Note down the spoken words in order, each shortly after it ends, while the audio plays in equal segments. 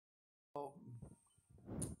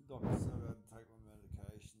doctor said I had to take my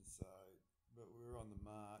medication, but we were on the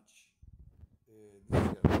march.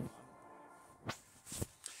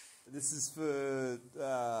 This is for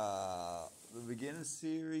the beginner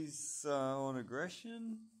series on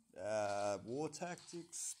aggression, war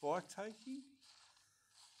tactics, spike taking.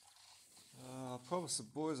 I promised the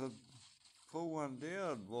boys I'd pull one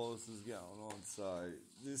down while this is going on. So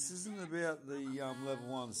this isn't about the level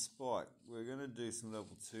 1 spike. We're going to do some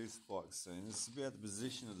level 2 spikes soon. This is about the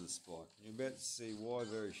position of the spike. You're about to see why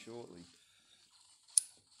very shortly.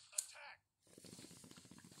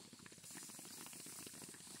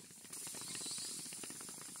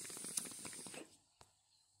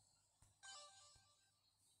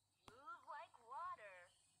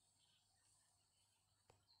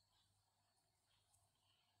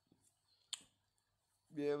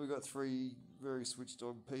 Yeah, we got 3 very switched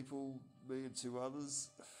on people, me and 2 others.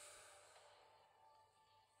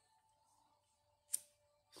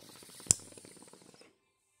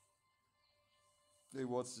 Who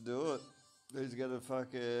wants to do it? Who's gonna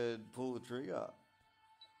fucking pull the trigger?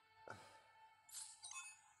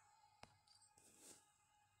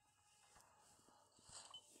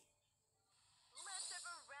 Let's have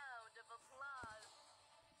a round of applause.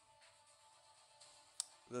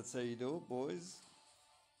 That's how you do it, boys.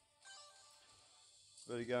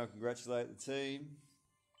 Better go and congratulate the team.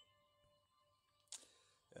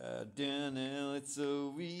 Down now, it's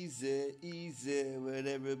so easy when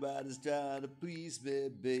everybody's trying to please me,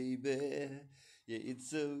 baby. Yeah, it's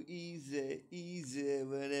so easy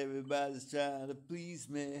when everybody's trying to please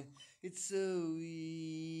me. It's so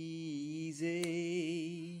easy.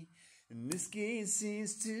 And this game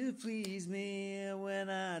seems to please me when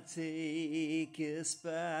I take a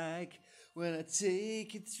spike, when I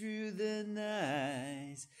take it through the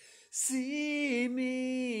night. See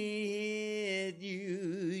me hit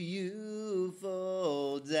you, you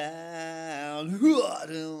fall down.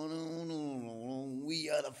 We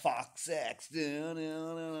are the Fox X. We're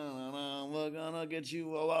gonna get you.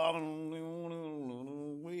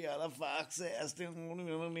 We are the Fox X.